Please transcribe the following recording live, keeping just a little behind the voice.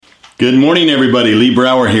Good morning, everybody. Lee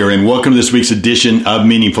Brower here, and welcome to this week's edition of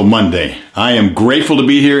Meaningful Monday. I am grateful to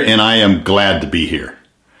be here, and I am glad to be here.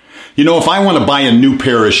 You know, if I want to buy a new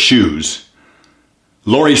pair of shoes,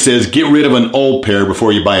 Lori says, get rid of an old pair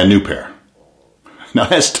before you buy a new pair. Now,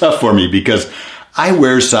 that's tough for me because I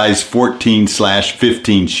wear size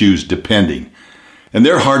 14/15 shoes depending, and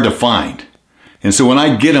they're hard to find. And so when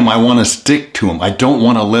I get them, I want to stick to them. I don't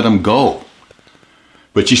want to let them go.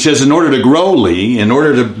 But she says, in order to grow, Lee,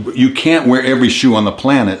 you can't wear every shoe on the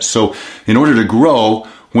planet. So in order to grow,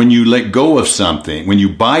 when you let go of something, when you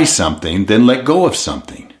buy something, then let go of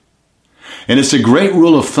something. And it's a great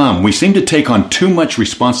rule of thumb. We seem to take on too much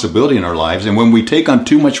responsibility in our lives. And when we take on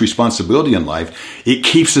too much responsibility in life, it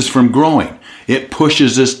keeps us from growing. It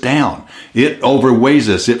pushes us down. It overweighs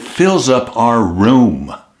us. It fills up our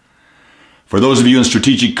room. For those of you in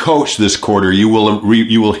Strategic Coach this quarter, you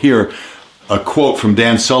will hear a quote from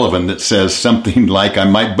Dan Sullivan that says something like, I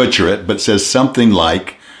might butcher it, but says something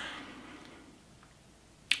like,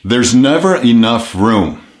 there's never enough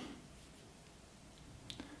room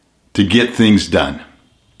to get things done,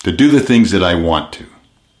 to do the things that I want to.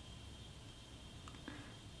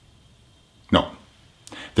 No,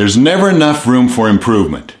 there's never enough room for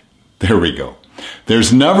improvement. There we go.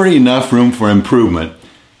 There's never enough room for improvement.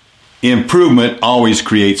 Improvement always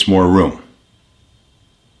creates more room.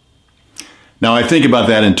 Now, I think about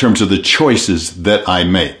that in terms of the choices that I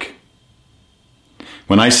make.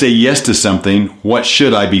 When I say yes to something, what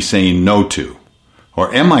should I be saying no to?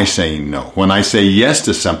 Or am I saying no? When I say yes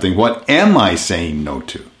to something, what am I saying no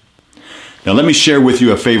to? Now, let me share with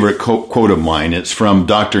you a favorite quote of mine. It's from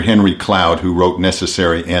Dr. Henry Cloud, who wrote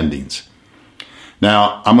Necessary Endings.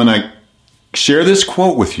 Now, I'm going to share this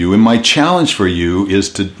quote with you, and my challenge for you is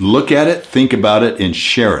to look at it, think about it, and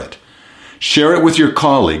share it. Share it with your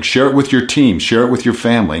colleagues, share it with your team, share it with your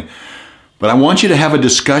family. But I want you to have a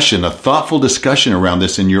discussion, a thoughtful discussion around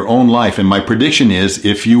this in your own life. And my prediction is,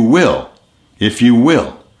 if you will,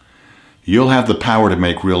 you'll have the power to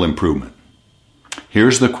make real improvement.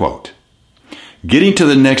 Here's the quote. Getting to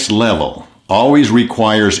the next level always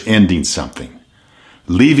requires ending something,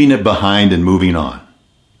 leaving it behind and moving on.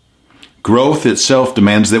 Growth itself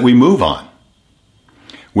demands that we move on.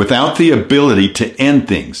 Without the ability to end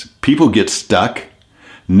things, people get stuck,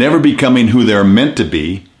 never becoming who they're meant to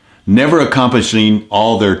be, never accomplishing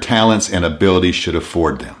all their talents and abilities should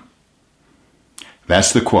afford them.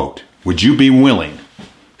 That's the quote. Would you be willing?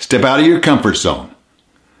 Step out of your comfort zone.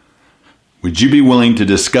 Would you be willing to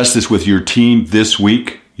discuss this with your team this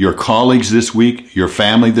week, your colleagues this week, your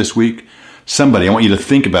family this week? Somebody, I want you to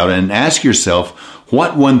think about it and ask yourself,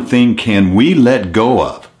 what one thing can we let go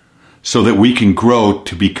of so that we can grow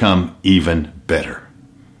to become even better?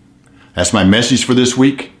 That's my message for this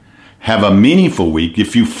week. Have a meaningful week.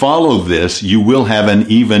 If you follow this, you will have an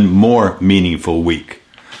even more meaningful week.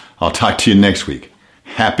 I'll talk to you next week.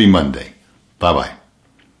 Happy Monday. Bye-bye.